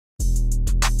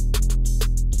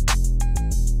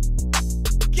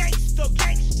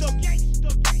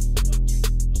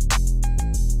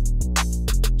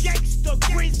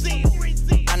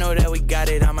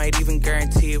might even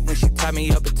guarantee it. When she tied me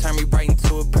up and turned me right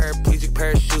into a paraplegic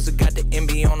pair of shoes. I got the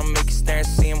envy on them, make you stare and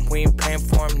see him. We ain't paying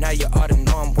for him, now you ought to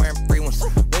know I'm wearing free ones.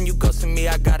 When you go to me,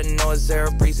 I gotta know, is there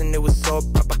a reason it was so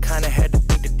abrupt? I kinda had to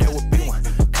think that there would be one.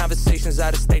 Conversations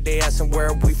out of state, they asking where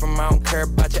are we from? I don't care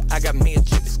about you, I got me a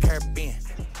chick that's Caribbean.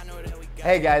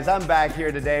 Hey guys, I'm back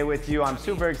here today with you. I'm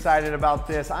super excited about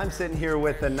this. I'm sitting here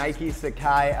with the Nike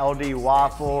Sacai LD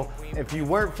Waffle. If you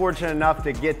weren't fortunate enough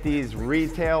to get these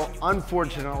retail,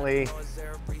 unfortunately,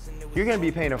 you're gonna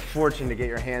be paying a fortune to get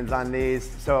your hands on these.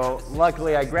 So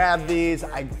luckily I grabbed these.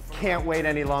 I can't wait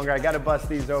any longer. I gotta bust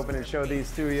these open and show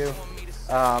these to you.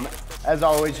 As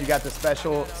always, you got the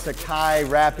special Sacai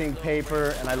wrapping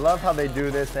paper, and I love how they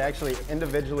do this. They actually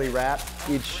individually wrap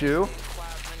each shoe.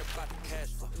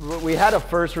 We had a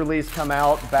first release come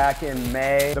out back in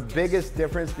May. The biggest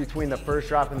difference between the first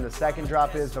drop and the second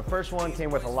drop is the first one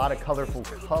came with a lot of colorful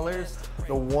colors.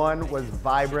 The one was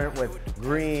vibrant with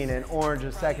green and orange,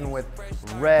 the second with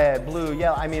red, blue,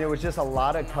 yellow. I mean, it was just a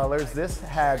lot of colors. This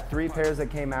had 3 pairs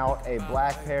that came out, a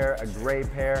black pair, a gray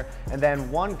pair, and then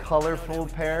 1 colorful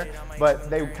pair, but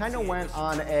they kind of went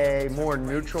on a more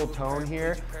neutral tone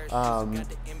here.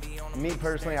 Me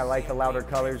personally, I like the louder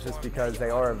colors just because they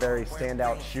are a very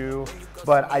standout shoe,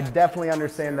 but I definitely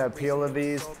understand the appeal of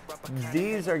these.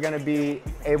 These are gonna be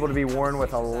able to be worn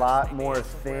with a lot more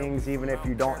things, even if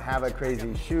you don't have a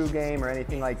crazy shoe game or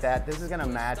anything like that. This is gonna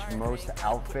match most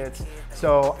outfits.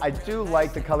 So I do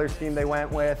like the color scheme they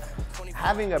went with.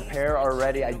 Having a pair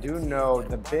already, I do know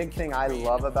the big thing I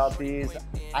love about these,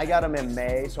 I got them in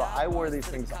May, so I wore these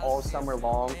things all summer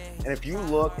long. And if you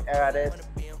look at it,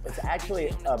 it's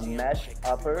actually a mesh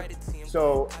upper.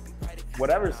 So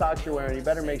whatever socks you're wearing, you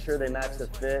better make sure they match the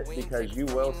fit because you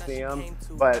will see them.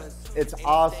 But it's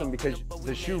awesome because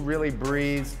the shoe really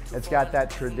breathes. It's got that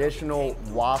traditional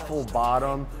waffle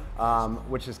bottom,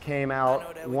 which just came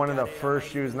out, one of the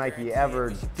first shoes Nike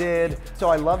ever did. So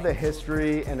I love the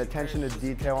history and attention to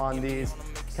detail on these.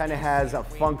 Kind of has a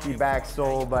funky back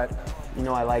sole, but you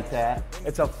know I like that.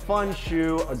 It's a fun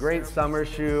shoe, a great summer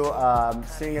shoe.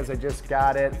 Seeing as I just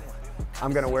got it,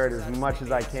 I'm gonna wear it as much as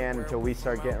I can until we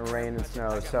start getting rain and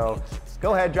snow. So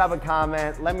go ahead, drop a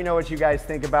comment. Let me know what you guys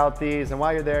think about these. And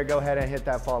while you're there, go ahead and hit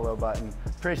that follow button.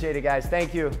 Appreciate it, guys.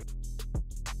 Thank you.